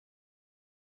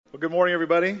Well, good morning,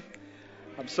 everybody.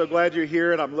 I'm so glad you're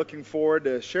here, and I'm looking forward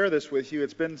to share this with you.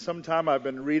 It's been some time I've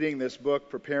been reading this book,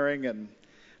 preparing, and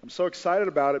I'm so excited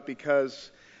about it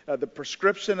because the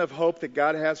prescription of hope that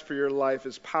God has for your life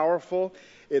is powerful.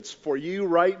 It's for you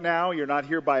right now. You're not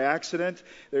here by accident.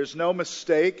 There's no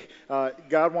mistake.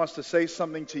 God wants to say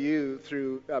something to you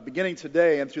through beginning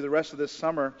today and through the rest of this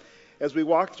summer as we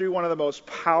walk through one of the most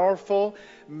powerful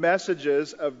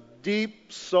messages of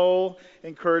deep soul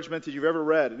encouragement that you've ever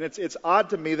read. And it's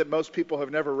odd to me that most people have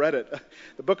never read it.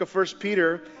 The book of First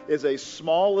Peter is a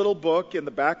small little book in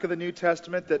the back of the New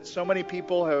Testament that so many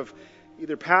people have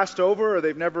either passed over or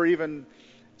they've never even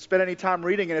spent any time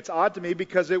reading. And it's odd to me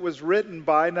because it was written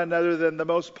by none other than the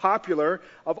most popular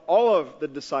of all of the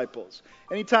disciples.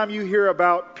 Anytime you hear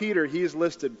about Peter, he's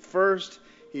listed first.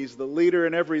 He's the leader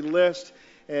in every list.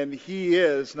 And he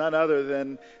is none other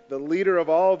than the leader of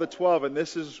all the 12. And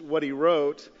this is what he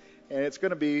wrote. And it's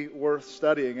going to be worth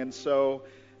studying. And so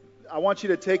I want you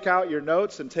to take out your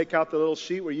notes and take out the little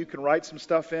sheet where you can write some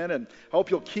stuff in. And I hope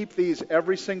you'll keep these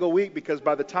every single week, because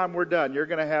by the time we're done, you're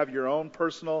going to have your own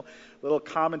personal little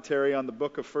commentary on the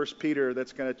book of First Peter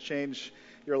that's going to change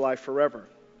your life forever.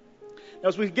 Now,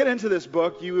 as we get into this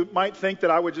book, you might think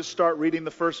that I would just start reading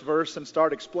the first verse and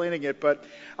start explaining it. But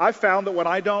I found that when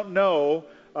I don't know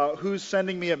who's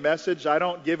sending me a message, I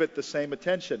don't give it the same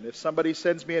attention. If somebody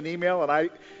sends me an email and I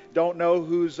don't know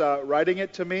who's writing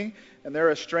it to me, and they're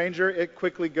a stranger, it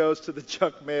quickly goes to the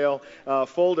junk mail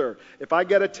folder. If I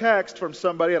get a text from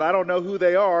somebody and I don't know who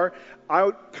they are,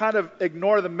 I kind of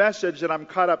ignore the message and I'm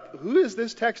caught up. Who is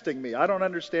this texting me? I don't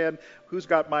understand who's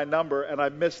got my number, and I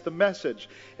miss the message.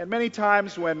 And many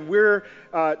times when we're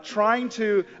trying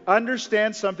to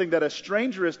understand something that a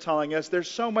stranger is telling us,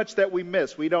 there's so much that we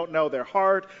miss. We don't know their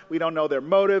heart. We don't know their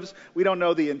motives. We don't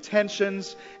know the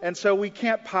intentions. And so we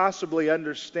can't possibly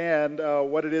understand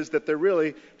what it is that they're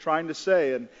really trying to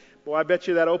say. And boy, I bet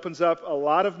you that opens up a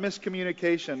lot of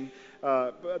miscommunication,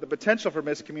 the potential for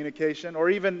miscommunication, or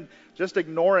even just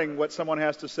ignoring what someone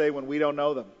has to say when we don't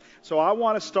know them. So I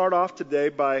want to start off today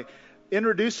by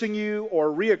introducing you or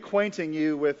reacquainting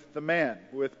you with the man,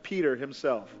 with Peter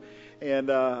himself. And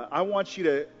I want you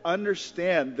to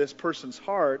understand this person's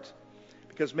heart,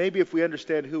 because maybe if we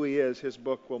understand who he is, his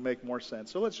book will make more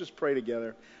sense. So let's just pray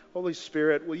together. Holy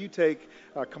Spirit, will you take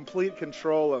complete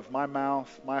control of my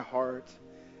mouth, my heart,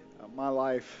 my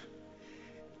life?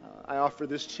 I offer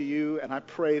this to you, and I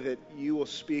pray that you will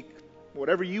speak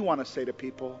whatever you want to say to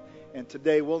people. And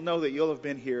today we'll know that you'll have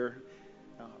been here.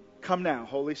 Come now,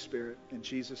 Holy Spirit, in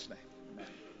Jesus' name. Amen.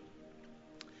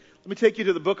 Let me take you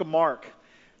to the book of Mark,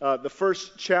 the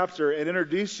first chapter, and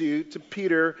introduce you to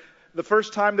Peter. The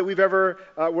first time that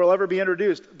will ever be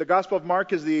introduced. The Gospel of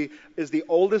Mark is the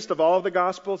oldest of all of the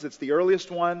Gospels. It's the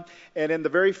earliest one. And in the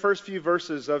very first few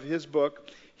verses of his book,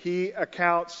 he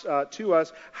accounts to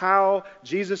us how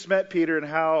Jesus met Peter and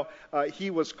how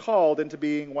he was called into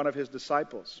being one of his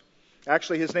disciples.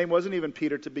 Actually, his name wasn't even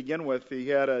Peter to begin with. He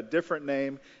had a different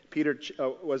name. Peter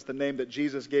was the name that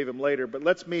Jesus gave him later. But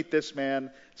let's meet this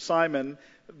man, Simon,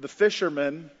 the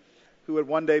fisherman, who would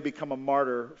one day become a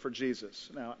martyr for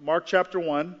Jesus. Now, Mark chapter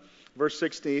 1, verse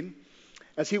 16.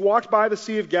 As he walked by the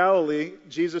Sea of Galilee,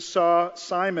 Jesus saw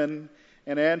Simon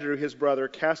and Andrew, his brother,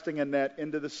 casting a net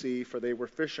into the sea, for they were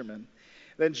fishermen.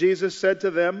 Then Jesus said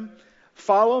to them,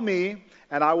 "Follow me,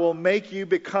 and I will make you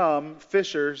become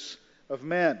fishers of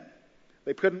men."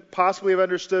 They couldn't possibly have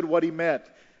understood what he meant.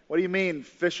 What do you mean,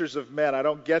 fishers of men? I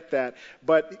don't get that.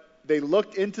 But they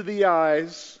looked into the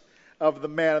eyes of the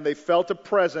man, and they felt a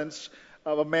presence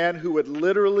of a man who would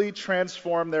literally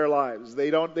transform their lives. They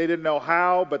didn't know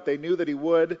how, but they knew that he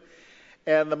would.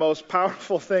 And the most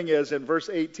powerful thing is, in verse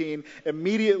 18,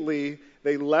 immediately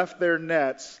they left their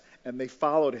nets and they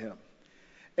followed him.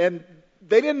 And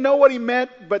they didn't know what he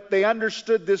meant, but they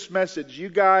understood this message. You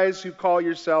guys who call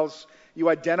yourselves, you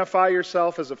identify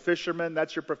yourself as a fisherman,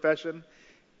 that's your profession.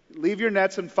 Leave your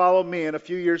nets and follow me, and a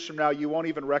few years from now, you won't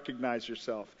even recognize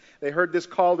yourself. They heard this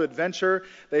call to adventure.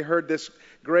 They heard this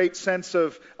great sense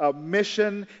of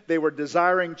mission. They were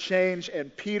desiring change,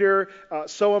 and Peter,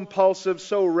 so impulsive,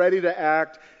 so ready to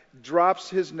act, drops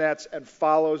his nets and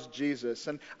follows Jesus.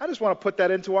 And I just want to put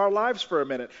that into our lives for a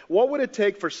minute. What would it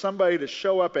take for somebody to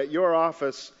show up at your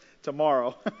office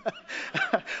tomorrow?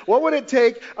 What would it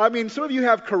take? I mean, some of you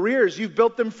have careers. You've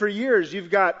built them for years.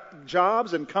 You've got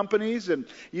jobs and companies, and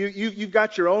you've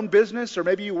got your own business, or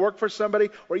maybe you work for somebody,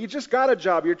 or you just got a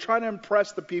job. You're trying to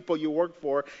impress the people you work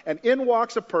for, and in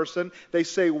walks a person. They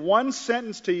say one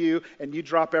sentence to you, and you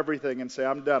drop everything and say,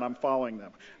 "I'm done. I'm following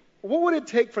them." What would it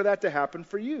take for that to happen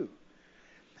for you?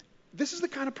 This is the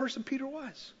kind of person Peter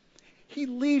was. He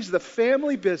leaves the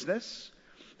family business,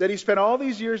 that he spent all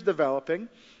these years developing,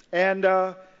 and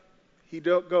he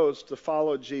goes to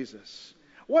follow Jesus.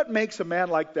 What makes a man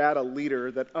like that a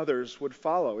leader that others would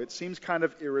follow? It seems kind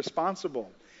of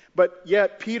irresponsible. But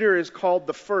yet Peter is called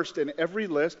the first in every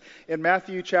list. In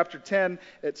Matthew chapter 10,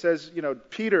 it says,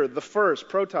 Peter, the first,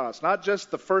 protos, not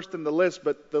just the first in the list,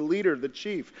 but the leader, the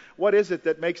chief. What is it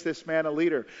that makes this man a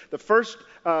leader? The first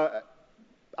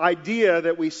idea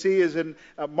that we see is in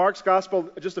Mark's gospel,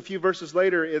 just a few verses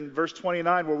later in verse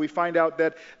 29, where we find out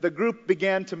that the group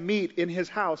began to meet in his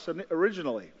house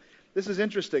originally. This is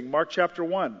interesting. Mark chapter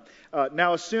 1.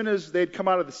 Now, as soon as they'd come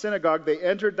out of the synagogue, they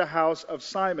entered the house of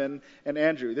Simon and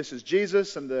Andrew. This is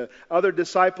Jesus and the other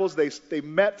disciples. They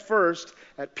met first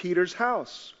at Peter's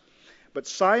house. But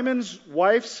Simon's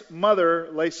wife's mother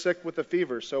lay sick with a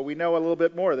fever. So we know a little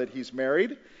bit more that he's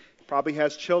married. Probably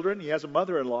has children. He has a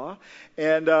mother-in-law.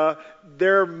 And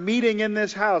they're meeting in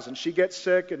this house. And she gets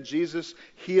sick and Jesus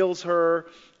heals her.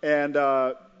 And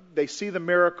they see the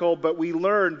miracle. But we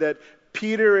learn that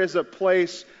Peter is a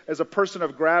person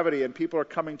of gravity, and people are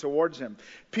coming towards him.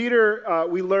 Peter,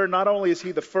 we learn not only is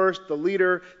he the first, the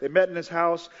leader, they met in his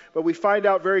house, but we find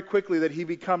out very quickly that he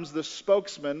becomes the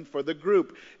spokesman for the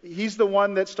group. He's the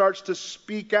one that starts to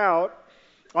speak out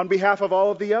on behalf of all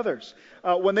of the others.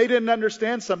 When they didn't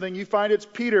understand something, you find it's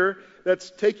Peter that's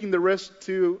taking the risk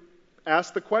to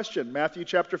ask the question. Matthew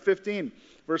chapter 15,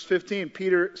 verse 15,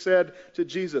 Peter said to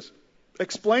Jesus,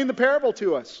 "Explain the parable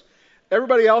to us."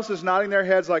 Everybody else is nodding their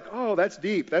heads like, "Oh, that's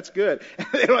deep, that's good."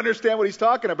 They don't understand what he's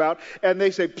talking about. And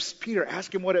they say, "Peter,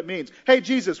 ask him what it means." "Hey,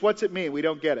 Jesus, what's it mean?" We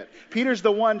don't get it. Peter's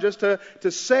the one just to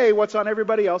say what's on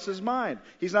everybody else's mind.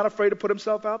 He's not afraid to put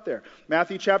himself out there.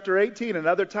 Matthew chapter 18,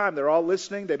 another time, they're all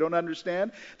listening. They don't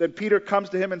understand. Then Peter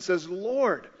comes to him and says,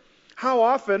 "Lord, how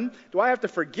often do I have to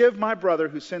forgive my brother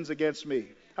who sins against me?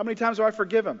 How many times do I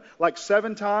forgive him? Like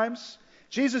 7 times?"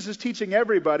 Jesus is teaching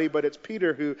everybody, but it's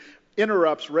Peter who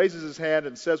interrupts, raises his hand,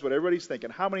 and says what everybody's thinking.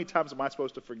 How many times am I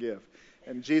supposed to forgive?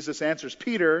 And Jesus answers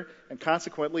Peter, and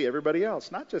consequently everybody else.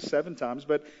 Not just 7 times,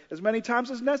 but as many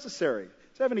times as necessary.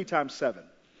 70 times 7.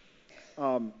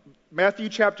 Matthew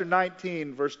chapter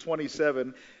 19, verse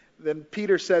 27. Then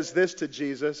Peter says this to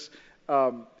Jesus.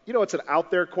 It's an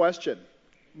out there question.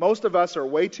 Most of us are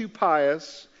way too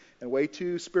pious and way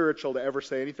too spiritual to ever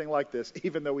say anything like this,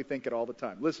 even though we think it all the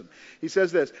time. Listen, he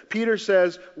says this. Peter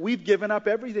says, "We've given up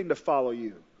everything to follow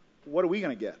you. What are we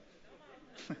going to get?"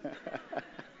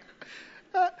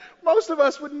 Most of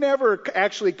us would never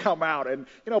actually come out and,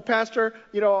 "Pastor,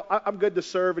 I'm good to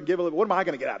serve and give a little. What am I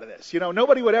going to get out of this?"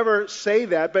 Nobody would ever say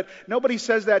that, but nobody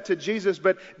says that to Jesus.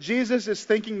 But Jesus is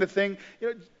thinking the thing,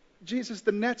 "Jesus,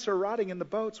 the nets are rotting in the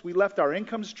boats. We left our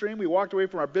income stream. We walked away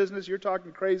from our business. You're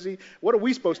talking crazy. What are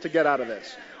we supposed to get out of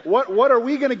this? What are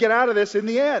we going to get out of this in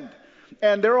the end?"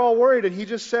 And they're all worried, and he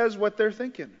just says what they're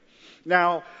thinking.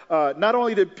 Now, not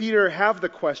only did Peter have the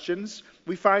questions,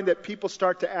 we find that people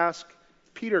start to ask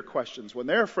Peter questions. When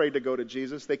they're afraid to go to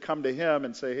Jesus, they come to him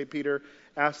and say, "Hey, Peter,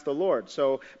 ask the Lord."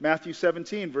 So Matthew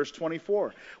 17, verse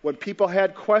 24. When people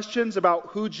had questions about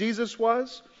who Jesus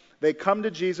was, they come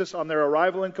to Jesus on their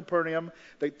arrival in Capernaum.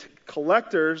 The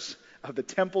collectors of the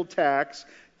temple tax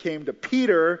came to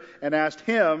Peter and asked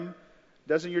him,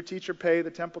 "Doesn't your teacher pay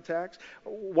the temple tax?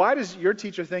 Why does your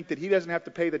teacher think that he doesn't have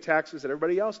to pay the taxes that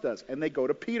everybody else does?" And they go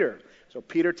to Peter. So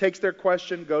Peter takes their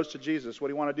question, goes to Jesus. "What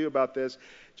do you want to do about this?"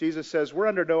 Jesus says, "We're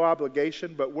under no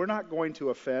obligation, but we're not going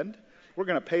to offend. We're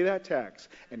going to pay that tax.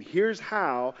 And here's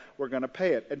how we're going to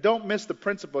pay it." And don't miss the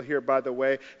principle here, by the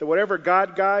way, that whatever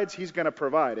God guides, he's going to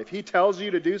provide. If he tells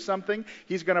you to do something,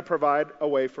 he's going to provide a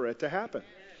way for it to happen.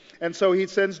 And so he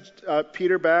sends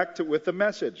Peter back with the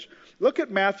message. Look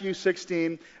at Matthew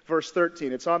 16, verse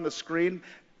 13. It's on the screen.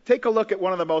 Take a look at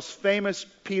one of the most famous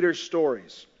Peter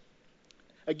stories.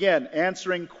 Again,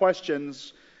 answering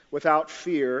questions without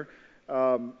fear.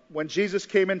 When Jesus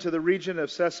came into the region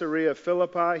of Caesarea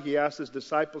Philippi, he asked his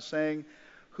disciples, saying,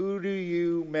 "Who do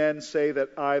you men say that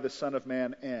I, the Son of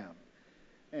Man, am?"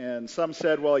 And some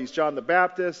said, "Well, he's John the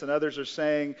Baptist," and others are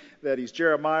saying that he's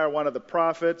Jeremiah, one of the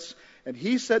prophets. And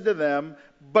he said to them,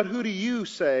 "But who do you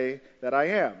say that I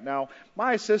am?" Now,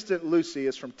 my assistant Lucy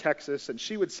is from Texas, and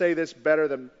she would say this better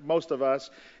than most of us.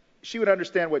 She would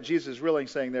understand what Jesus is really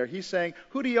saying there. He's saying,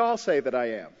 "Who do you all say that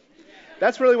I am?"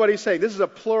 That's really what he's saying. This is a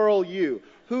plural you.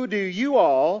 Who do you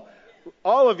all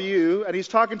of you, and he's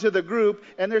talking to the group,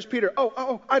 and there's Peter.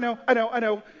 Oh, I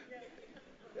know.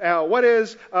 What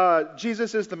is,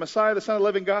 Jesus is the Messiah, the Son of the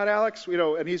living God, Alex?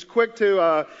 And he's quick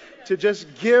to just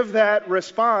give that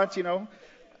response,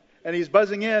 and he's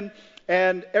buzzing in,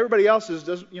 and everybody else is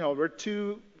just, we're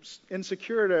too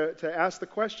insecure to ask the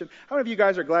question. How many of you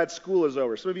guys are glad school is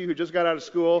over? Some of you who just got out of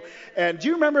school. And do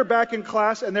you remember back in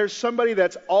class, and there's somebody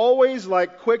that's always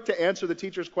like quick to answer the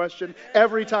teacher's question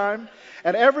every time?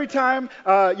 And every time,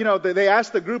 they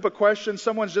ask the group a question,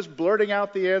 someone's just blurting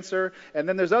out the answer. And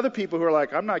then there's other people who are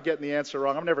like, I'm not getting the answer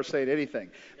wrong. I'm never saying anything.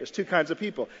 There's two kinds of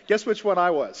people. Guess which one I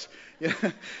was?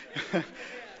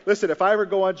 Listen, if I ever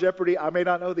go on Jeopardy, I may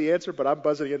not know the answer, but I'm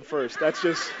buzzing in first.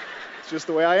 It's just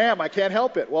the way I am. I can't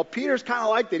help it. Well, Peter's kind of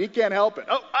like that. He can't help it.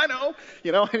 Oh, I know.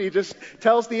 And he just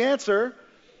tells the answer.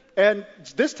 And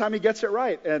this time he gets it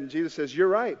right. And Jesus says, you're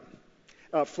right.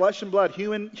 Flesh and blood,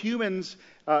 human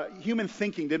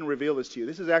thinking didn't reveal this to you.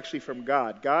 This is actually from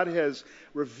God. God has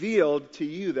revealed to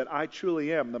you that I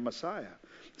truly am the Messiah.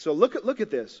 So look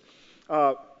at this.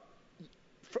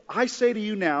 I say to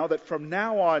you now that from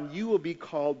now on you will be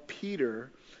called Peter,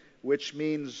 which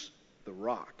means the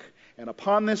rock. And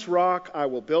upon this rock I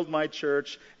will build my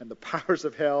church, and the powers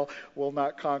of hell will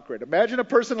not conquer it. Imagine a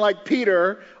person like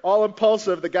Peter, all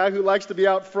impulsive, the guy who likes to be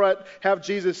out front, have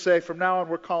Jesus say, from now on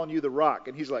we're calling you the rock.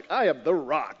 And he's like, I am the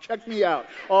rock. Check me out.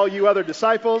 All you other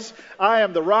disciples, I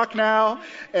am the rock now,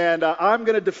 and I'm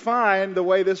going to define the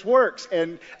way this works.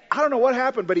 And I don't know what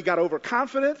happened, but he got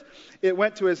overconfident. It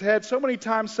went to his head. So many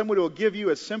times somebody will give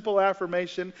you a simple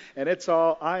affirmation, and it's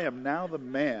all, I am now the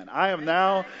man. I'm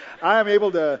going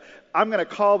to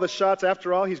call the shots.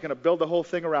 After all, he's going to build the whole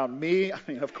thing around me. I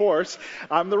mean, of course,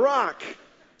 I'm the rock.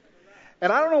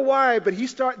 And I don't know why, but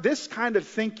this kind of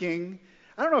thinking.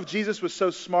 I don't know if Jesus was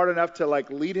so smart enough to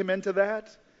lead him into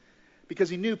that, because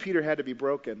he knew Peter had to be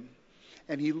broken.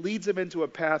 And he leads him into a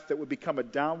path that would become a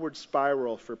downward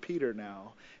spiral for Peter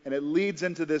now. And it leads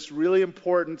into this really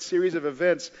important series of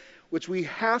events, which we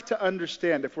have to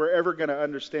understand if we're ever going to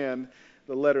understand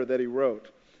the letter that he wrote.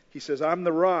 He says, I'm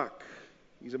the rock.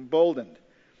 He's emboldened.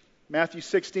 Matthew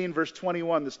 16, verse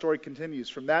 21, the story continues.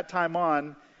 From that time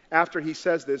on, after he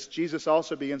says this, Jesus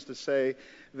also begins to say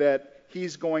that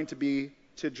he's going to be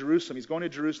to Jerusalem. He's going to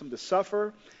Jerusalem to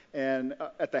suffer, and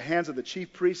at the hands of the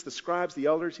chief priests, the scribes, the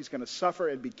elders, he's going to suffer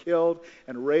and be killed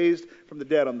and raised from the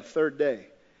dead on the third day.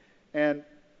 And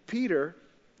Peter,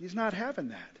 he's not having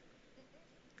that.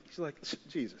 He's like,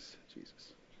 Jesus.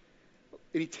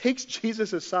 And he takes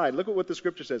Jesus aside. Look at what the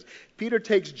scripture says. Peter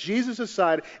takes Jesus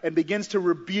aside and begins to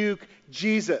rebuke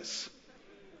Jesus.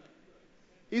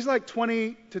 He's like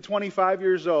 20 to 25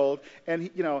 years old, and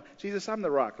Jesus, I'm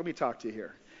the rock. Let me talk to you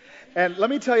here. And let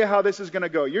me tell you how this is going to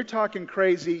go. You're talking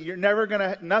crazy. You're never going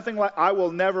to, I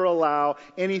will never allow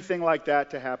anything like that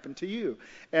to happen to you.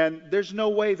 And there's no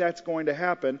way that's going to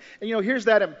happen. And here's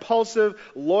that impulsive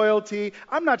loyalty.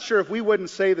 I'm not sure if we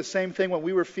wouldn't say the same thing when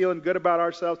we were feeling good about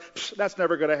ourselves. That's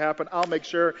never going to happen. I'll make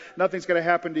sure nothing's going to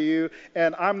happen to you.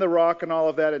 And I'm the rock and all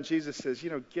of that. And Jesus says,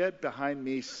 get behind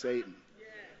me, Satan.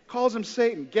 Calls him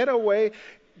Satan. Get away.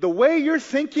 The way you're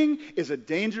thinking is a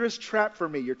dangerous trap for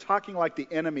me. You're talking like the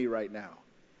enemy right now.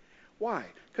 Why?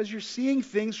 Because you're seeing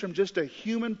things from just a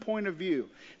human point of view.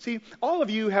 See, all of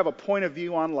you have a point of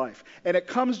view on life, and it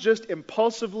comes just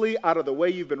impulsively out of the way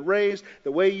you've been raised,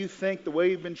 the way you think, the way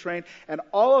you've been trained, and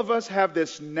all of us have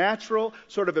this natural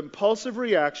sort of impulsive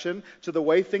reaction to the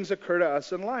way things occur to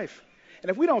us in life.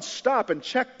 And if we don't stop and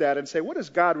check that and say, what does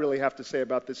God really have to say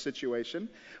about this situation?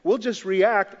 We'll just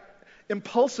react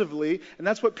impulsively, and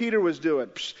that's what Peter was doing.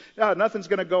 Nothing's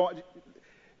going to go on.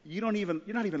 You're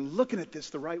not even looking at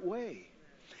this the right way.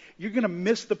 You're going to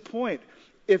miss the point.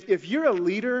 If you're a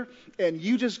leader and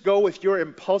you just go with your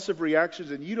impulsive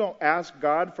reactions and you don't ask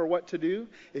God for what to do,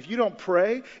 if you don't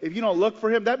pray, if you don't look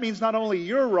for him, that means not only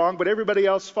you're wrong, but everybody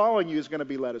else following you is going to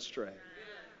be led astray.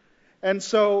 And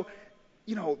so,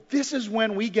 this is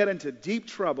when we get into deep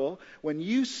trouble, when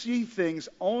you see things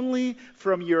only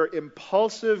from your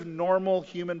impulsive, normal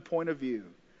human point of view,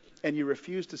 and you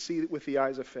refuse to see it with the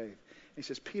eyes of faith. And he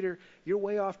says, Peter, you're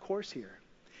way off course here.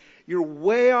 You're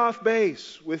way off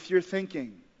base with your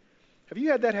thinking. Have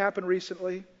you had that happen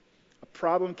recently? A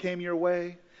problem came your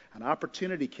way, an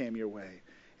opportunity came your way,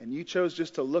 and you chose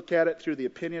just to look at it through the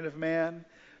opinion of man,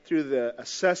 through the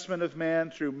assessment of man,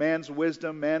 through man's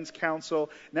wisdom, man's counsel,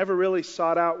 never really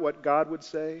sought out what God would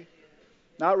say,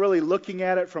 not really looking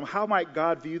at it from how might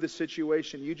God view the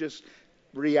situation. You just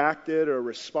reacted or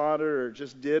responded or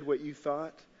just did what you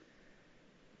thought.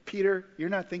 Peter, you're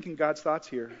not thinking God's thoughts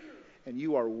here, and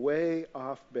you are way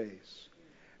off base.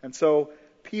 And so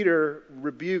Peter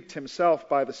rebuked himself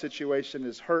by the situation,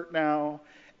 is hurt now,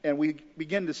 and we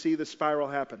begin to see the spiral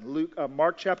happen.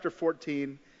 Mark chapter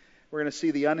 14, we're going to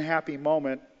see the unhappy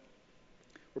moment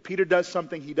where Peter does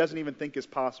something he doesn't even think is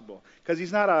possible. Because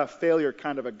he's not a failure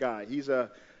kind of a guy. He's I'm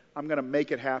going to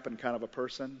make it happen kind of a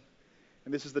person.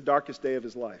 And this is the darkest day of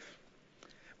his life.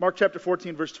 Mark chapter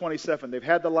 14, verse 27. They've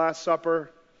had the Last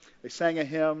Supper. They sang a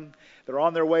hymn. They're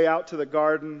on their way out to the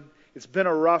garden. It's been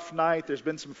a rough night. There's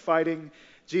been some fighting.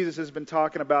 Jesus has been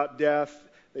talking about death.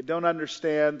 They don't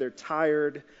understand. They're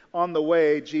tired. On the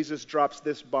way, Jesus drops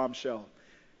this bombshell.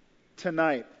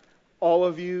 Tonight, all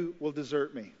of you will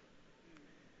desert me.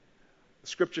 The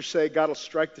scriptures say God will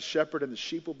strike the shepherd and the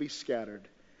sheep will be scattered.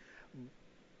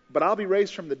 But I'll be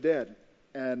raised from the dead.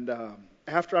 And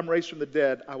after I'm raised from the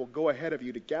dead, I will go ahead of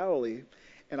you to Galilee,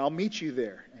 and I'll meet you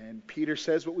there. And Peter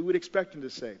says what we would expect him to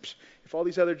say. If all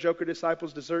these other joker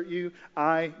disciples desert you,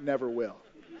 I never will.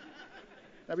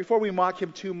 Now, before we mock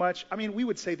him too much, we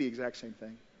would say the exact same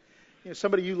thing.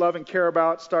 Somebody you love and care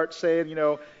about starts saying,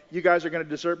 you guys are going to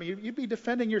desert me. You'd be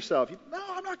defending yourself. No,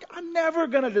 I'm not. I'm never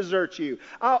going to desert you.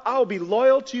 I'll be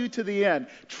loyal to you to the end.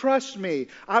 Trust me,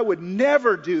 I would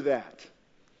never do that.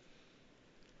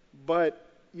 But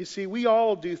you see, we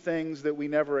all do things that we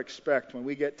never expect when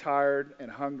we get tired and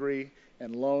hungry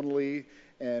and lonely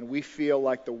and we feel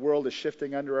like the world is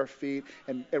shifting under our feet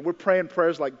and we're praying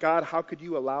prayers like, God, how could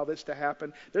you allow this to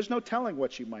happen? There's no telling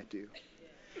what you might do.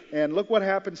 And look what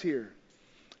happens here.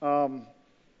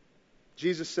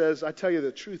 Jesus says, I tell you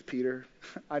the truth, Peter.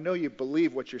 I know you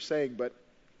believe what you're saying, but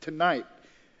tonight,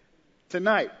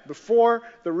 before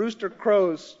the rooster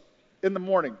crows in the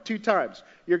morning, 2 times,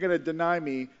 you're going to deny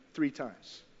me 3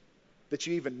 times. That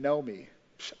you even know me.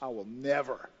 I will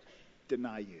never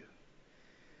deny you.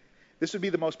 This would be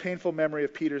the most painful memory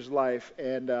of Peter's life.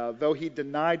 And though he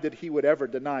denied that he would ever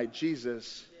deny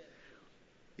Jesus,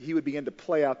 he would begin to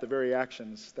play out the very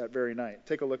actions that very night.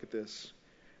 Take a look at this.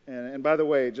 And by the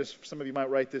way, just some of you might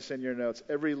write this in your notes.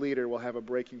 Every leader will have a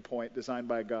breaking point designed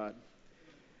by God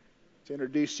to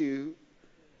introduce you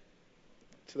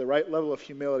to the right level of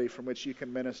humility from which you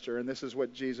can minister. And this is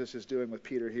what Jesus is doing with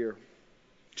Peter here.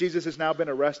 Jesus has now been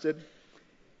arrested.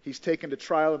 He's taken to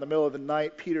trial in the middle of the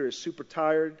night. Peter is super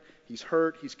tired. He's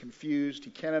hurt. He's confused.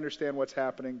 He can't understand what's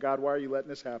happening. God, why are you letting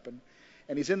this happen?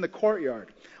 And he's in the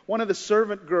courtyard. One of the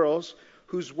servant girls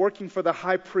who's working for the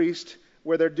high priest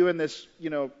where they're doing this,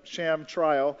 sham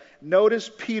trial,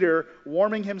 noticed Peter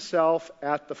warming himself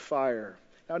at the fire.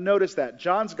 Now notice that.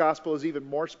 John's gospel is even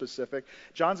more specific.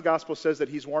 John's gospel says that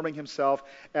he's warming himself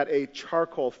at a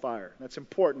charcoal fire. That's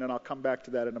important, and I'll come back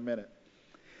to that in a minute.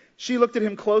 She looked at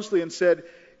him closely and said,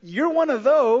 you're one of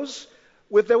those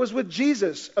that was with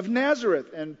Jesus of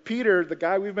Nazareth. And Peter, the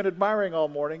guy we've been admiring all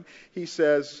morning, he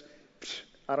says,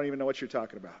 I don't even know what you're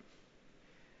talking about.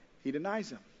 He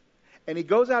denies him. And he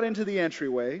goes out into the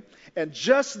entryway, and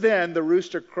just then the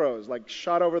rooster crows, like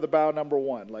shot over the bow number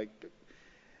 1.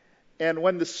 And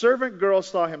when the servant girl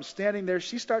saw him standing there,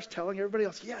 she starts telling everybody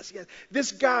else, yes,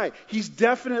 this guy, he's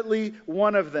definitely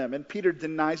one of them. And Peter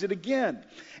denies it again.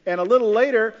 And a little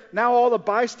later, now all the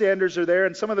bystanders are there,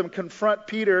 and some of them confront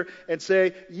Peter and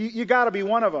say, you got to be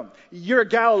one of them. You're a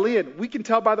Galilean. We can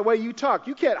tell by the way you talk.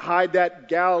 You can't hide that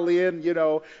Galilean,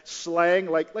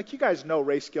 slang. Like you guys know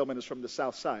Ray Skillman is from the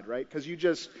South Side, right? Because you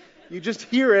just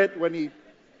hear it when he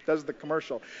does the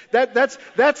commercial.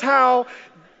 That's how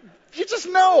you just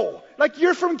know. Like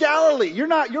you're from Galilee.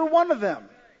 You're one of them.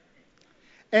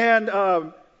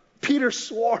 And Peter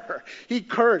swore. He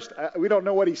cursed. We don't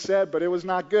know what he said, but it was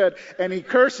not good. And he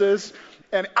curses,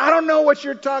 and I don't know what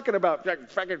you're talking about.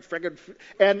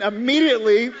 And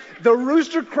immediately, the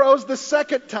rooster crows the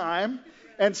second time,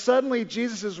 and suddenly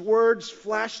Jesus' words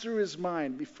flash through his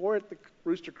mind. Before the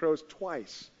rooster crows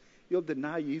twice, you'll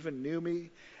deny you even knew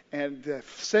me. And the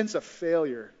sense of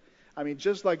failure,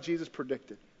 just like Jesus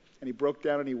predicted. And he broke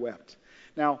down and he wept.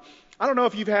 Now, I don't know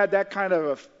if you've had that kind of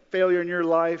a failure in your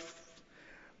life,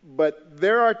 but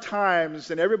there are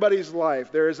times in everybody's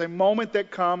life, there is a moment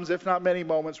that comes, if not many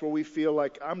moments, where we feel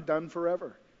like, I'm done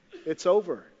forever. It's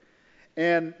over.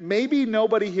 And maybe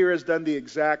nobody here has done the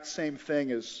exact same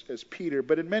thing as Peter,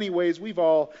 but in many ways, we've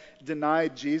all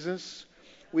denied Jesus.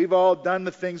 We've all done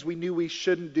the things we knew we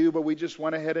shouldn't do, but we just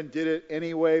went ahead and did it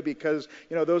anyway because,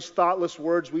 those thoughtless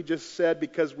words we just said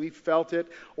because we felt it,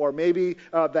 or maybe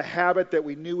the habit that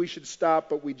we knew we should stop,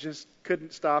 but we just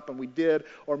couldn't stop and we did,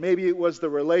 or maybe it was the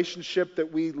relationship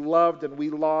that we loved and we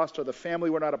lost, or the family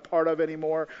we're not a part of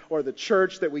anymore, or the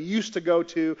church that we used to go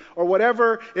to, or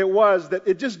whatever it was that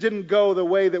it just didn't go the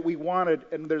way that we wanted,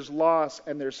 and there's loss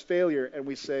and there's failure, and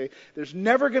we say, there's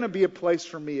never going to be a place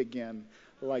for me again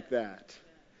like that.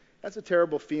 That's a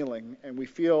terrible feeling, and we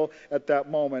feel at that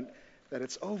moment that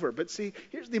it's over. But see,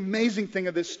 here's the amazing thing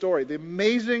of this story. The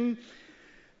amazing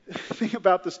thing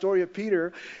about the story of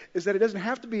Peter is that it doesn't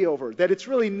have to be over, that it's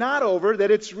really not over,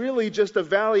 that it's really just a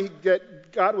valley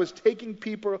that God was taking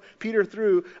Peter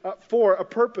through for a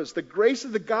purpose. The grace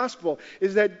of the gospel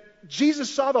is that Jesus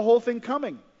saw the whole thing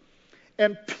coming.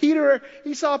 And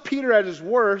he saw Peter at his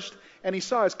worst, and he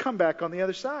saw his comeback on the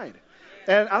other side.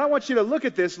 And I want you to look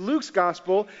at this. Luke's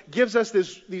gospel gives us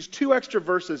these 2 extra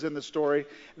verses in the story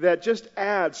that just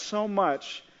add so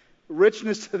much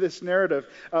richness to this narrative.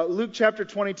 Luke chapter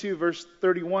 22, verse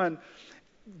 31,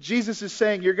 Jesus is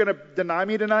saying, you're going to deny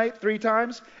me tonight 3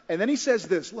 times? And then he says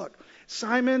this, look,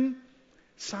 Simon,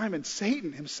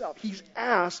 Satan himself, he's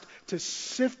asked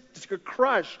to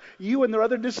crush you and the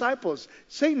other disciples.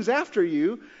 Satan's after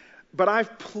you, but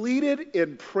I've pleaded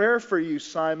in prayer for you,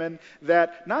 Simon,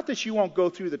 that not that you won't go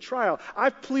through the trial,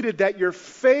 I've pleaded that your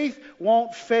faith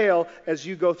won't fail as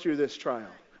you go through this trial.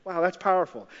 Wow, that's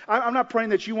powerful. I'm not praying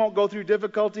that you won't go through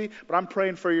difficulty, but I'm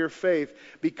praying for your faith.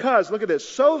 Because, look at this,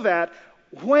 so that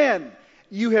when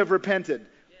you have repented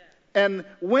and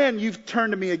when you've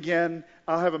turned to me again,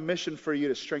 I'll have a mission for you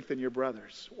to strengthen your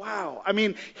brothers. Wow. I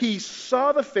mean, he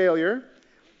saw the failure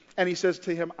and he says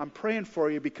to him, I'm praying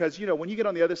for you because, when you get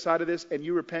on the other side of this and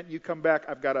you repent, you come back,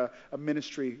 I've got a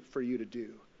ministry for you to do.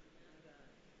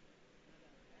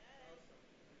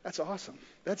 That's awesome.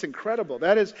 That's incredible.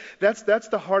 That's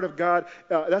the heart of God.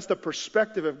 That's the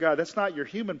perspective of God. That's not your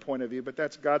human point of view, but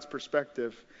that's God's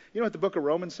perspective. You know what the book of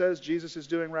Romans says Jesus is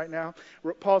doing right now?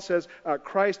 Paul says,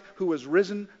 Christ, who was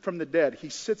risen from the dead, he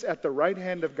sits at the right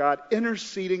hand of God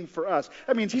interceding for us.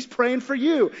 That means he's praying for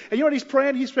you. And you know what he's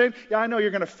praying? He's praying, yeah, I know you're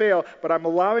going to fail, but I'm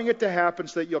allowing it to happen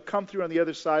so that you'll come through on the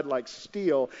other side like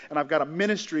steel, and I've got a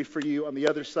ministry for you on the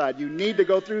other side. You need to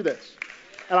go through this.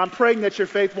 And I'm praying that your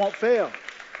faith won't fail.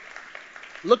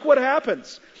 Look what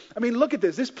happens. I mean, look at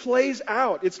this. This plays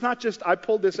out. It's not just, I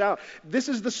pulled this out. This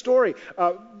is the story.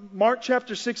 Mark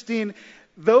chapter 16,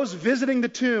 those visiting the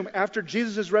tomb after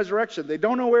Jesus' resurrection, they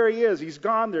don't know where he is. He's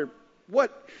gone.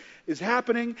 What is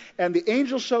happening? And the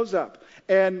angel shows up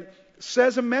and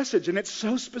says a message, and it's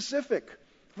so specific.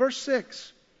 Verse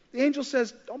 6, the angel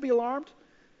says, don't be alarmed.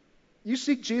 You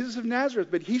seek Jesus of Nazareth,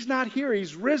 but he's not here.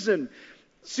 He's risen.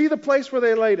 See the place where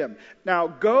they laid him. Now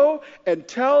go and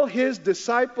tell his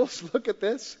disciples, look at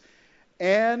this,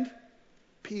 and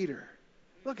Peter.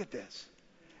 Look at this.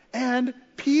 And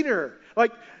Peter.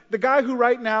 Like the guy who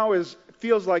right now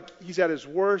feels like he's at his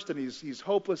worst and he's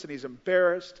hopeless and he's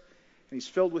embarrassed and he's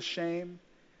filled with shame.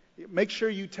 Make sure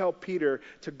you tell Peter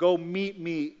to go meet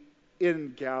me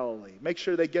in Galilee. Make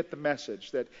sure they get the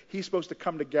message that he's supposed to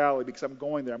come to Galilee because I'm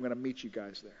going there. I'm going to meet you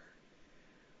guys there.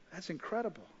 That's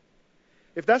incredible.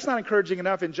 If that's not encouraging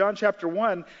enough, in John chapter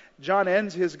 1, John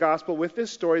ends his gospel with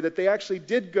this story that they actually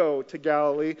did go to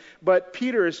Galilee, but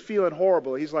Peter is feeling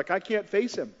horrible. He's like, I can't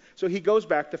face him. So he goes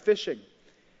back to fishing.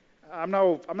 I'm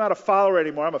not a follower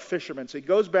anymore. I'm a fisherman. So he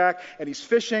goes back and he's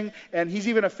fishing, and he's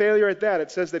even a failure at that.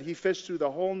 It says that he fished through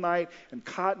the whole night and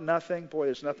caught nothing. Boy,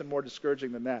 there's nothing more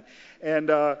discouraging than that.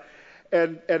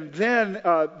 And then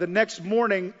the next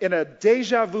morning, in a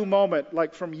deja vu moment,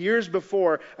 like from years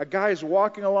before, a guy is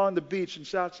walking along the beach and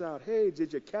shouts out, hey,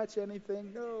 did you catch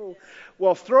anything? No.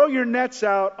 Well, throw your nets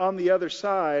out on the other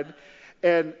side.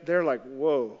 And they're like,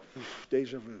 whoa,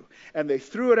 deja vu. And they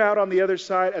threw it out on the other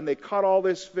side, and they caught all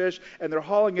this fish, and they're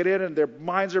hauling it in, and their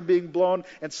minds are being blown,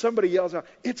 and somebody yells out,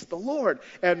 it's the Lord.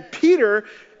 And Peter,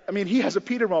 he has a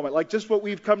Peter moment, like just what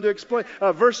we've come to explain.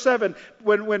 Verse 7,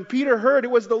 when Peter heard it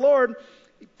was the Lord,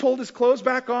 he pulled his clothes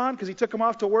back on because he took them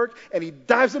off to work, and he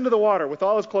dives into the water with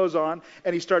all his clothes on,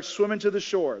 and he starts swimming to the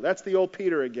shore. That's the old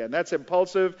Peter again. That's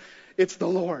impulsive. It's the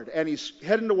Lord. And he's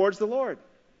heading towards the Lord.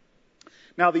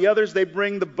 Now the others, they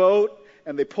bring the boat,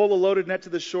 and they pull the loaded net to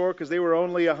the shore because they were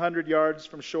only 100 yards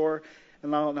from shore.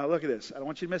 And now look at this. I don't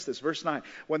want you to miss this. Verse 9.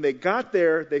 When they got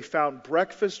there, they found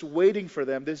breakfast waiting for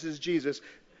them. This is Jesus.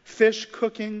 Fish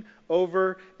cooking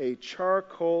over a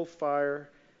charcoal fire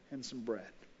and some bread.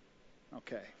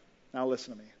 Okay, now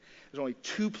listen to me. There's only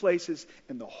 2 places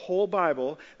in the whole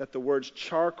Bible that the words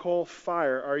charcoal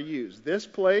fire are used. This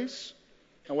place,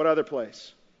 and what other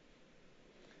place?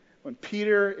 When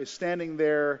Peter is standing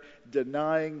there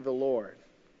denying the Lord.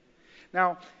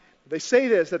 Now, they say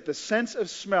this, that the sense of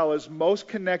smell is most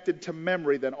connected to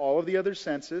memory than all of the other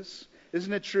senses.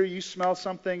 Isn't it true? You smell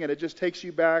something and it just takes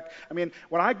you back.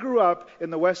 When I grew up in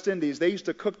the West Indies, they used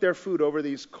to cook their food over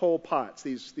these coal pots,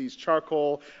 these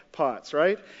charcoal pots,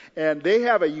 right? And they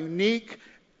have a unique,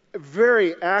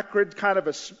 very acrid kind of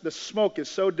the smoke is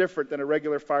so different than a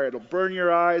regular fire. It'll burn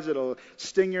your eyes. It'll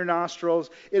sting your nostrils.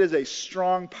 It is a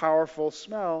strong, powerful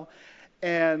smell.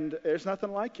 And there's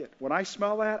nothing like it. When I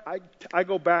smell that, I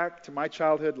go back to my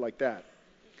childhood like that.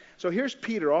 So here's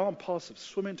Peter, all impulsive,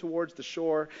 swimming towards the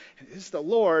shore. And it's the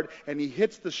Lord, and he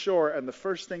hits the shore, and the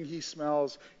first thing he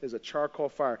smells is a charcoal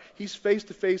fire. He's face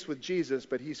to face with Jesus,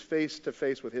 but he's face to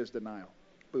face with his denial.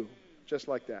 Boom. Just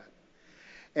like that.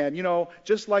 And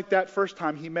just like that first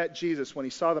time he met Jesus when he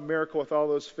saw the miracle with all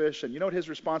those fish, and you know what his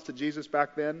response to Jesus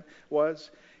back then was?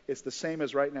 It's the same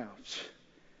as right now.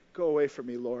 Go away from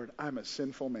me, Lord. I'm a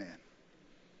sinful man.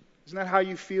 Isn't that how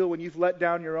you feel when you've let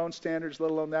down your own standards, let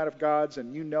alone that of God's,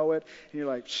 and you know it? And you're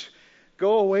like,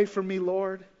 go away from me,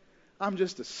 Lord. I'm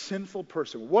just a sinful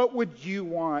person. What would you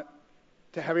want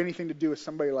to have anything to do with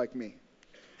somebody like me?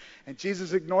 And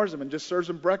Jesus ignores him and just serves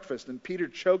him breakfast. And Peter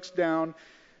chokes down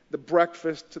the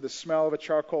breakfast to the smell of a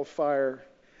charcoal fire,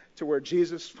 to where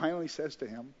Jesus finally says to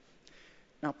him,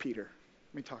 now, Peter,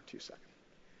 let me talk to you a second.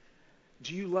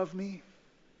 Do you love me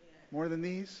more than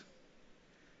these?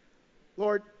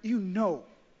 Lord, you know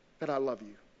that I love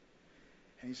you.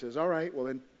 And he says, all right, well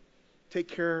then take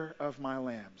care of my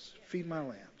lambs. Feed my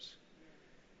lambs.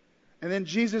 And then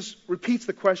Jesus repeats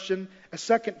the question a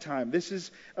second time. This is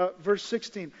verse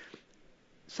 16.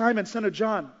 Simon, son of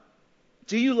John,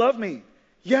 do you love me?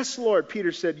 Yes, Lord,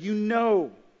 Peter said, you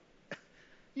know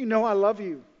I love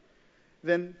you.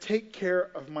 Then take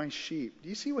care of my sheep. Do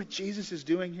you see what Jesus is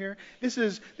doing here? This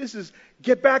is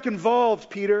get back involved,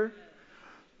 Peter.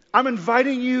 I'm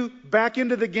inviting you back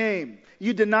into the game.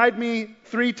 You denied me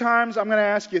 3 times. I'm going to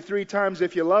ask you 3 times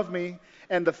if you love me.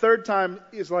 And the third time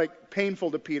is like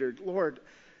painful to Peter. Lord,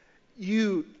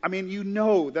 you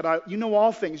know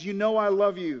all things. You know I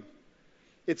love you.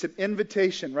 It's an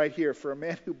invitation right here for a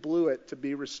man who blew it to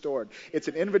be restored. It's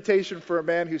an invitation for a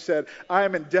man who said, I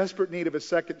am in desperate need of a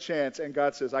second chance. And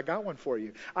God says, I got one for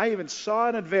you. I even saw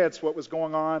in advance what was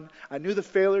going on. I knew the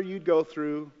failure you'd go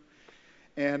through.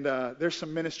 And there's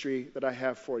some ministry that I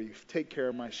have for you. Take care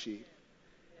of my sheep.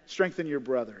 Strengthen your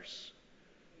brothers.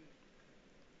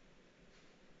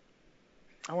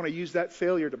 I want to use that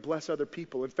failure to bless other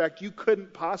people. In fact, you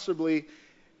couldn't possibly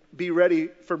be ready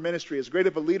for ministry. As great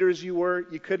of a leader as you were,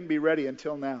 you couldn't be ready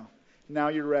until now. Now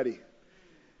you're ready.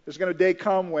 There's going to a day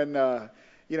come when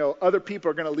other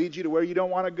people are going to lead you to where you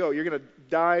don't want to go. You're going to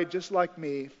die just like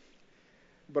me.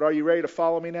 But are you ready to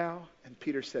follow me now? And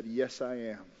Peter said, yes, I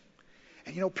am.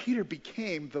 And Peter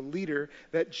became the leader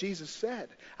that Jesus said.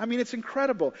 I mean, it's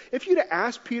incredible. If you'd have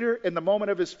asked Peter in the moment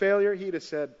of his failure, he'd have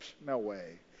said, no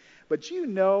way. But you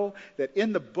know that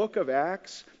in the book of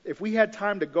Acts, if we had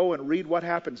time to go and read what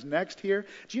happens next here,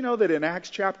 do you know that in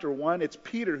Acts chapter 1, it's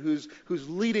Peter who's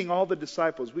leading all the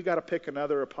disciples. We got to pick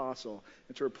another apostle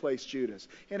to replace Judas.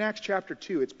 In Acts chapter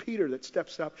 2, it's Peter that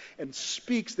steps up and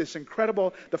speaks this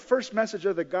incredible, the first message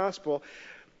of the gospel.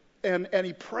 And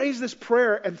he prays this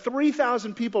prayer, and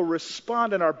 3,000 people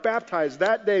respond and are baptized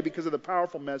that day because of the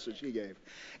powerful message he gave.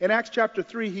 In Acts chapter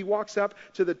 3, he walks up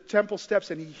to the temple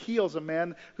steps and he heals a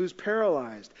man who's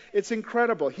paralyzed. It's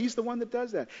incredible. He's the one that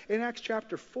does that. In Acts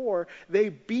chapter 4, they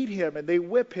beat him and they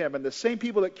whip him, and the same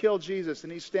people that killed Jesus,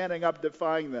 and he's standing up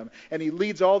defying them. And he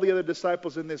leads all the other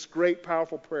disciples in this great,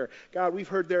 powerful prayer. God, we've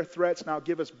heard their threats. Now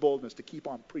give us boldness to keep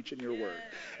on preaching your word.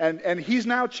 And he's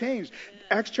now changed.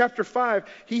 Acts chapter 5,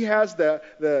 he has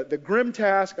the grim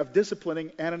task of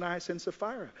disciplining Ananias and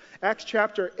Sapphira. Acts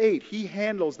chapter 8, he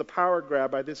handles the power grab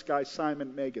by this guy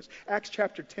Simon Magus. Acts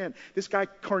chapter 10, this guy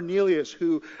Cornelius,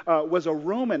 who was a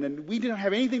Roman, and we didn't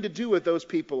have anything to do with those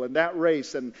people and that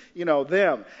race and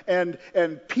them. And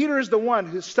Peter is the one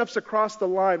who steps across the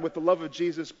line with the love of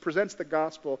Jesus, presents the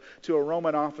gospel to a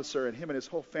Roman officer and him and his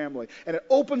whole family, and it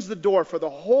opens the door for the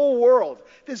whole world.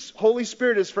 This Holy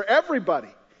Spirit is for everybody,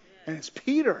 and it's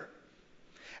Peter.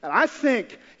 And I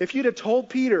think if you'd have told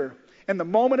Peter in the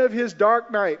moment of his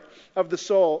dark night of the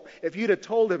soul, if you'd have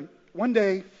told him, one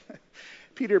day,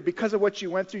 Peter, because of what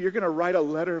you went through, you're going to write a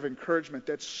letter of encouragement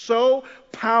that's so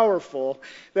powerful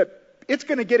that it's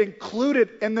going to get included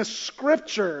in the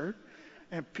scripture.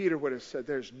 And Peter would have said,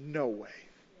 there's no way.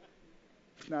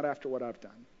 It's not after what I've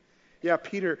done. Yeah,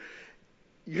 Peter,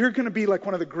 you're going to be like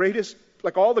one of the greatest,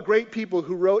 like all the great people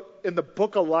who wrote in the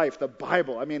book of life, the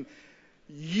Bible. I mean,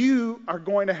 you are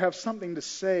going to have something to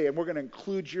say, and we're going to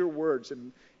include your words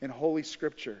in Holy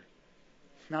Scripture.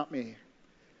 Not me.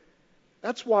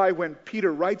 That's why when Peter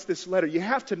writes this letter, you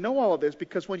have to know all of this,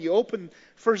 because when you open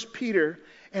 1 Peter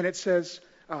and it says,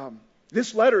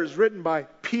 this letter is written by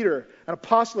Peter, an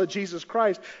apostle of Jesus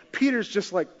Christ, Peter's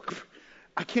just like,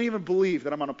 I can't even believe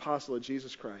that I'm an apostle of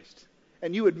Jesus Christ.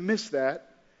 And you would miss that,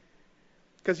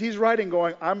 because he's writing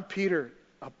going, I'm Peter,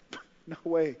 no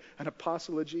way, an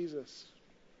apostle of Jesus.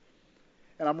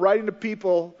 And I'm writing to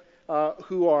people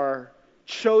who are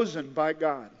chosen by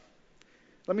God.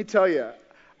 Let me tell you,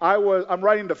 I'm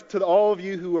writing to all of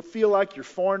you who feel like you're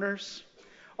foreigners,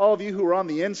 all of you who are on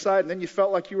the inside and then you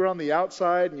felt like you were on the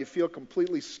outside and you feel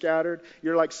completely scattered.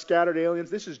 You're like scattered aliens.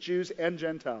 This is Jews and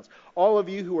Gentiles. All of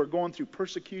you who are going through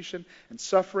persecution and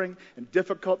suffering and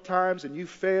difficult times and you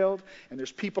failed and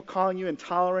there's people calling you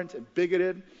intolerant and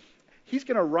bigoted. He's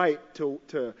going to write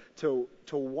to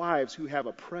wives who have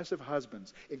oppressive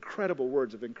husbands incredible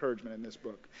words of encouragement in this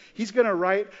book. He's going to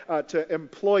write to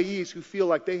employees who feel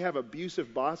like they have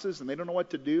abusive bosses and they don't know what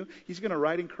to do. He's going to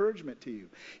write encouragement to you.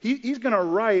 He's going to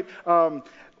write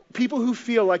people who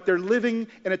feel like they're living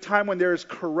in a time when there is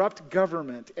corrupt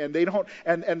government and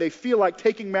they feel like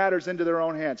taking matters into their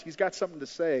own hands. He's got something to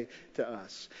say to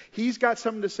us. He's got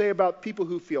something to say about people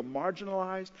who feel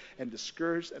marginalized and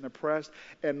discouraged and oppressed.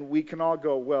 And we can all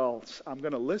go, well, I'm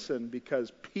going to listen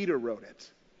because Peter wrote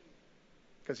it.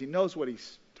 Because he knows what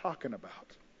he's talking about.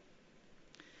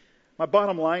 My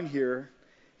bottom line here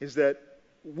is that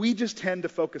we just tend to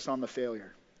focus on the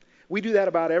failure. We do that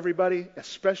about everybody,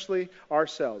 especially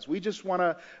ourselves. We just want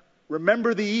to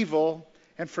remember the evil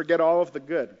and forget all of the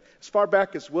good. As far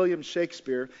back as William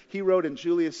Shakespeare, he wrote in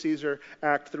Julius Caesar,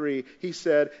 Act 3, he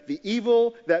said, "The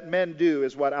evil that men do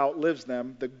is what outlives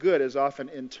them. The good is often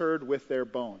interred with their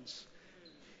bones."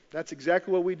 That's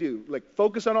exactly what we do. Like,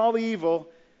 focus on all the evil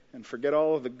and forget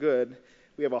all of the good.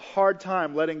 We have a hard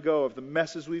time letting go of the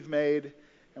messes we've made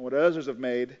and what others have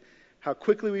made. How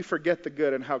quickly we forget the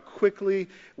good and how quickly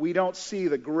we don't see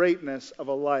the greatness of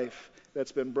a life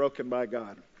that's been broken by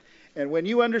God. And when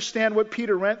you understand what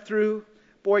Peter went through,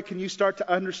 boy, can you start to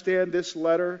understand this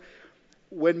letter.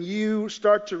 When you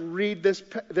start to read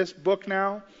this book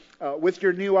now with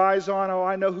your new eyes on, oh,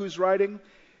 I know who's writing,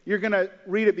 you're going to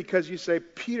read it because you say,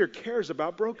 Peter cares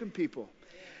about broken people.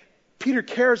 Peter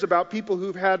cares about people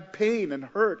who've had pain and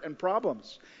hurt and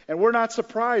problems. And we're not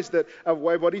surprised of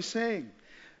what he's saying.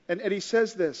 And he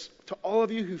says this, to all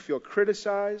of you who feel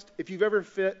criticized, if you've ever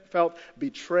felt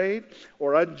betrayed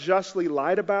or unjustly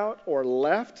lied about or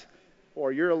left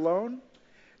or you're alone,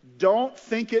 don't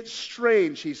think it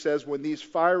strange, he says, when these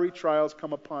fiery trials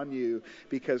come upon you,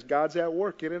 because God's at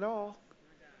work in it all.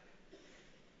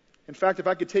 In fact, if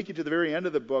I could take you to the very end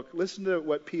of the book, listen to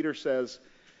what Peter says,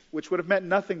 which would have meant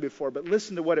nothing before, but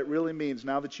listen to what it really means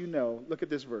now that you know. Look at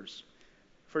this verse,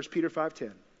 1 Peter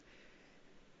 5:10.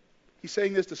 He's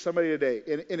saying this to somebody today.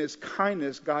 In his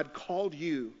kindness, God called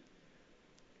you.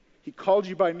 He called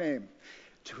you by name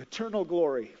to eternal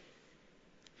glory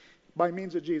by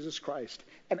means of Jesus Christ.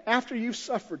 And after you've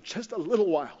suffered just a little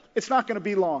while, it's not going to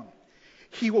be long,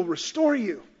 He will restore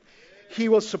you. He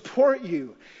will support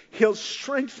you. He'll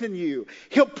strengthen you.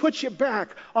 He'll put you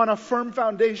back on a firm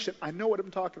foundation. I know what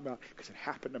I'm talking about because it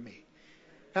happened to me.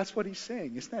 That's what he's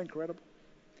saying. Isn't that incredible?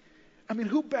 I mean,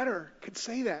 who better could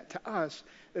say that to us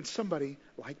than somebody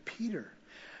like Peter?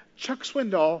 Chuck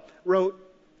Swindoll wrote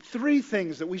 3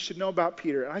 things that we should know about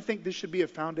Peter. And I think this should be a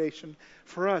foundation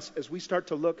for us as we start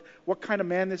to look what kind of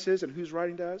man this is and who's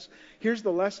writing to us. Here's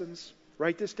the lessons.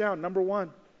 Write this down. Number 1,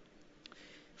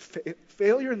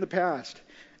 failure in the past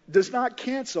does not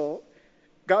cancel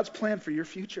God's plan for your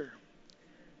future.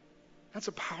 That's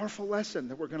a powerful lesson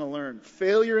that we're going to learn.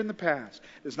 Failure in the past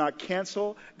does not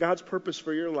cancel God's purpose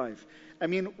for your life. I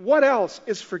mean, what else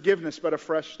is forgiveness but a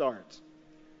fresh start?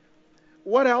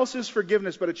 What else is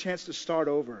forgiveness but a chance to start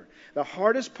over? The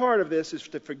hardest part of this is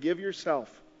to forgive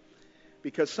yourself.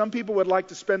 Because some people would like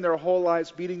to spend their whole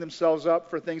lives beating themselves up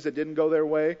for things that didn't go their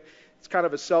way. It's kind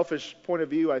of a selfish point of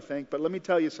view, I think. But let me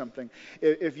tell you something.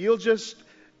 If you'll just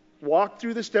walk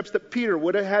through the steps that Peter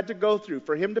would have had to go through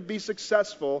for him to be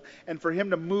successful and for him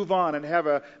to move on and have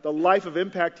the life of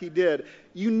impact he did,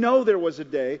 you know there was a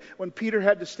day when Peter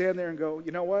had to stand there and go,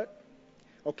 you know what?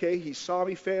 Okay, he saw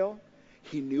me fail.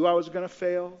 He knew I was going to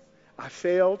fail. I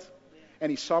failed. And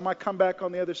he saw my comeback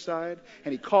on the other side.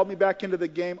 And he called me back into the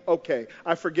game. Okay,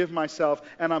 I forgive myself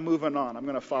and I'm moving on. I'm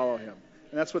going to follow him.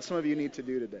 And that's what some of you need to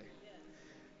do today.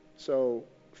 So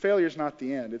failure's not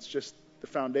the end. It's just the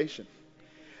foundation.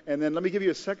 And then let me give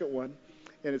you a second one,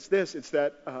 and it's this. It's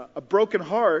that a broken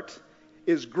heart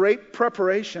is great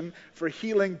preparation for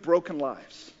healing broken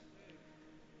lives.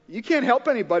 You can't help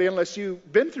anybody unless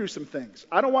you've been through some things.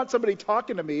 I don't want somebody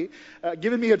talking to me,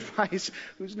 giving me advice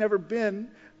who's never been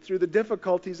through the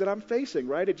difficulties that I'm facing,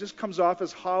 right? It just comes off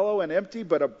as hollow and empty,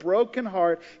 but a broken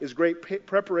heart is great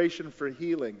preparation for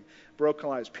healing broken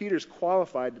lives. Peter's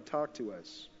qualified to talk to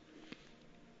us.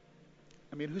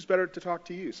 I mean, who's better to talk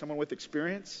to you? Someone with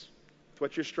experience with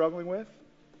what you're struggling with?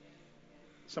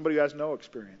 Somebody who has no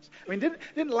experience. I mean,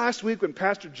 didn't last week when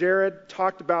Pastor Jared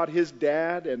talked about his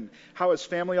dad and how his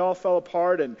family all fell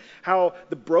apart and how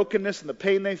the brokenness and the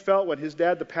pain they felt when his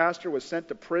dad, the pastor, was sent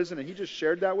to prison, and he just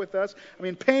shared that with us? I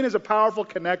mean, pain is a powerful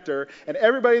connector, and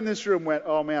everybody in this room went,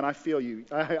 oh man, I feel you.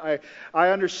 I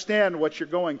understand what you're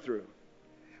going through.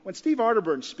 When Steve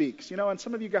Arterburn speaks, and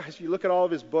some of you guys, you look at all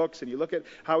of his books and you look at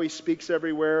how he speaks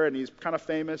everywhere and he's kind of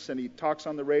famous and he talks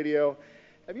on the radio.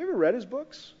 Have you ever read his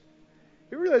books?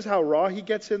 You realize how raw he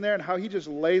gets in there and how he just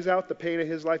lays out the pain of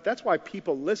his life? That's why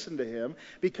people listen to him,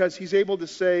 because he's able to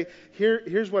say,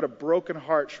 here's what a broken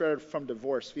heart shredded from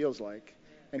divorce feels like.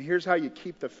 And here's how you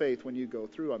keep the faith when you go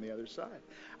through on the other side.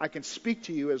 I can speak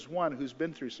to you as one who's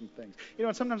been through some things.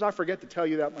 And sometimes I forget to tell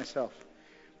you that myself.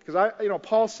 Because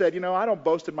Paul said, I don't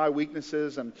boast in my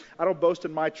weaknesses and I don't boast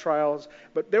in my trials.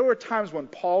 But there were times when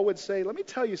Paul would say, let me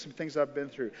tell you some things I've been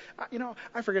through.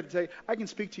 I forget to tell you, I can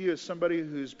speak to you as somebody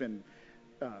who's been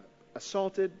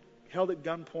assaulted, held at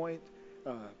gunpoint,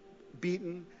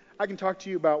 beaten. I can talk to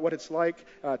you about what it's like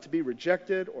to be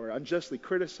rejected or unjustly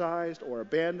criticized or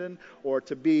abandoned or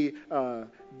to be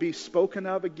spoken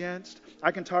of against.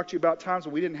 I can talk to you about times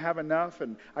when we didn't have enough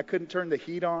and I couldn't turn the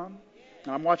heat on.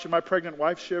 And I'm watching my pregnant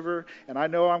wife shiver, and I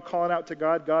know I'm calling out to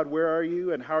God, God, where are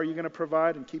you, and how are you going to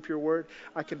provide and keep your word?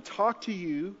 I can talk to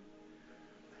you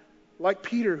like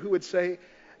Peter, who would say,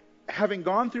 having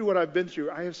gone through what I've been through,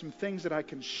 I have some things that I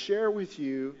can share with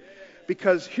you,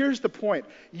 because here's the point.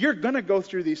 You're going to go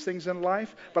through these things in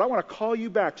life, but I want to call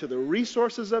you back to the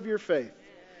resources of your faith,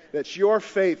 that your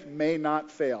faith may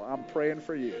not fail. I'm praying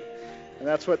for you. And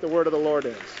that's what the word of the Lord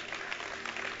is.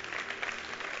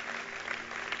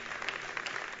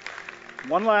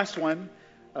 One last one,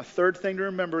 a third thing to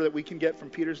remember that we can get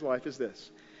from Peter's life is this,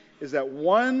 is that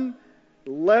one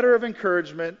letter of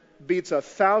encouragement beats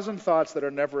 1,000 thoughts that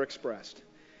are never expressed.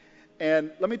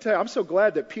 And let me tell you, I'm so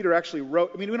glad that Peter actually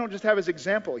wrote. We don't just have his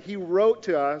example. He wrote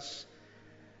to us,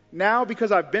 now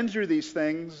because I've been through these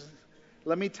things,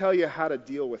 let me tell you how to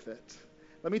deal with it.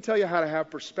 Let me tell you how to have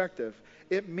perspective.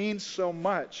 It means so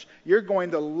much. You're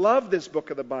going to love this book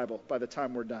of the Bible by the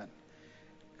time we're done,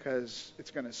 because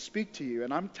it's going to speak to you.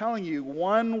 And I'm telling you,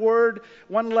 one word,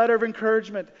 one letter of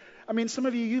encouragement. Some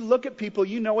of you look at people,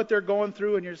 you know what they're going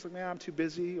through, and you're just like, man, I'm too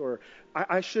busy, or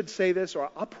I should say this,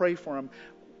 or I'll pray for them.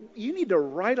 You need to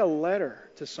write a letter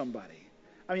to somebody.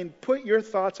 Put your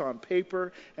thoughts on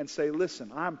paper and say,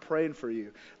 listen, I'm praying for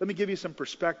you. Let me give you some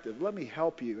perspective. Let me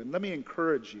help you, and let me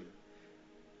encourage you.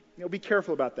 Be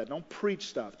careful about that. Don't preach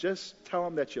stuff. Just tell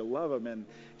them that you love them and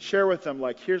share with them,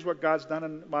 like, here's what God's done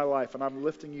in my life, and I'm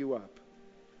lifting you up.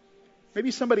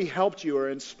 Maybe somebody helped you or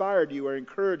inspired you or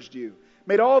encouraged you,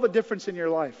 made all the difference in your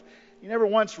life. You never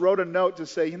once wrote a note to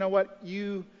say, you know what,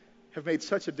 you have made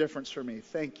such a difference for me.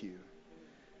 Thank you.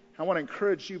 I want to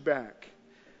encourage you back.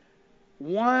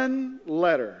 One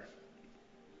letter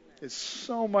is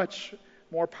so much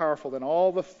more powerful than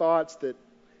all the thoughts that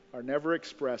are never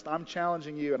expressed. I'm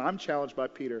challenging you, and I'm challenged by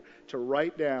Peter, to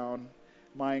write down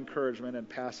my encouragement and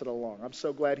pass it along. I'm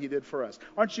so glad he did for us.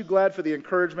 Aren't you glad for the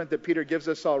encouragement that Peter gives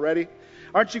us already?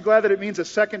 Aren't you glad that it means a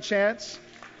second chance?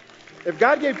 If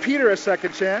God gave Peter a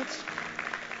second chance,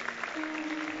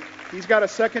 he's got a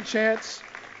second chance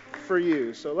for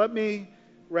you. So let me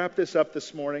wrap this up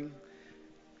this morning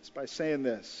just by saying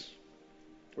this.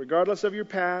 Regardless of your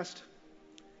past,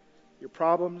 your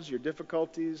problems, your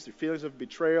difficulties, your feelings of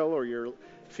betrayal, or your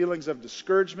feelings of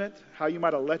discouragement, how you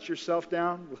might have let yourself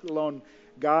down, let alone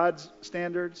God's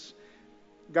standards,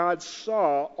 God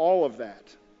saw all of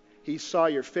that. He saw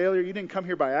your failure. You didn't come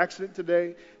here by accident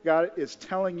today. God is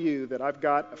telling you that I've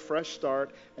got a fresh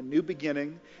start, a new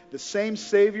beginning. The same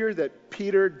Savior that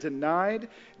Peter denied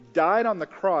died on the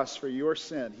cross for your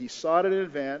sin. He saw it in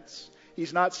advance.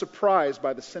 He's not surprised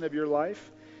by the sin of your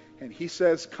life. And he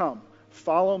says, come,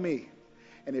 follow me.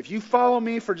 And if you follow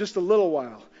me for just a little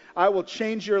while, I will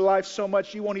change your life so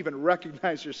much you won't even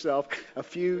recognize yourself a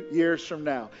few years from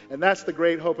now. And that's the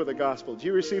great hope of the gospel. Do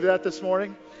you receive that this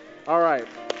morning? All right.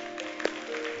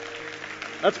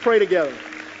 Let's pray together.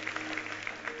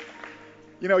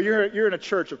 You're in a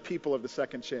church of people of the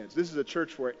second chance. This is a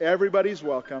church where everybody's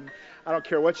welcome. I don't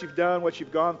care what you've done, what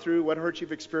you've gone through, what hurt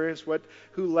you've experienced,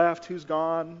 who left, who's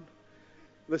gone.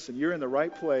 Listen, you're in the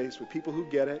right place with people who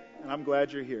get it, and I'm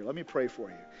glad you're here. Let me pray for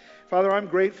you. Father, I'm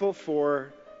grateful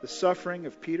for the suffering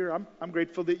of Peter. I'm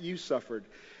grateful that you suffered.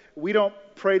 We don't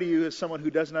pray to you as someone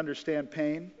who doesn't understand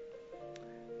pain.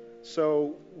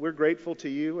 So we're grateful to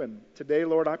you. And today,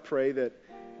 Lord, I pray that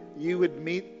you would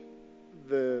meet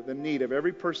the need of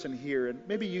every person here. And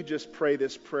maybe you just pray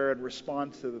this prayer and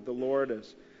respond to the Lord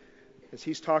as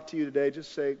he's talked to you today.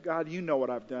 Just say, God, you know what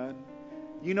I've done.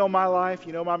 You know my life.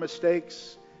 You know my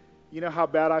mistakes. You know how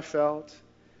bad I felt.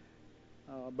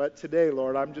 But today,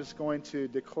 Lord, I'm just going to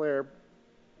declare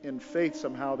in faith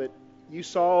somehow that you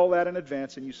saw all that in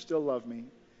advance and you still love me.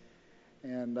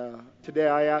 And today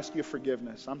I ask you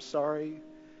forgiveness. I'm sorry.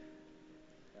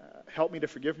 Help me to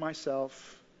forgive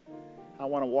myself. I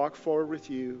want to walk forward with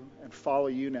you and follow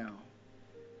you now.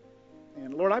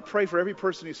 And Lord, I pray for every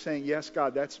person who's saying, yes,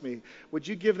 God, that's me. Would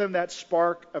you give them that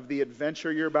spark of the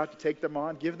adventure you're about to take them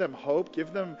on? Give them hope.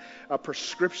 Give them a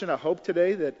prescription of hope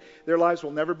today that their lives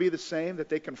will never be the same, that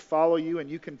they can follow you and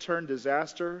you can turn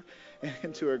disaster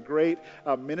into a great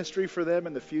ministry for them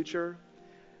in the future.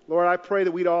 Lord, I pray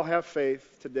that we'd all have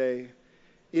faith today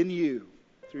in you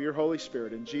through your Holy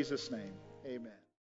Spirit. In Jesus' name, amen.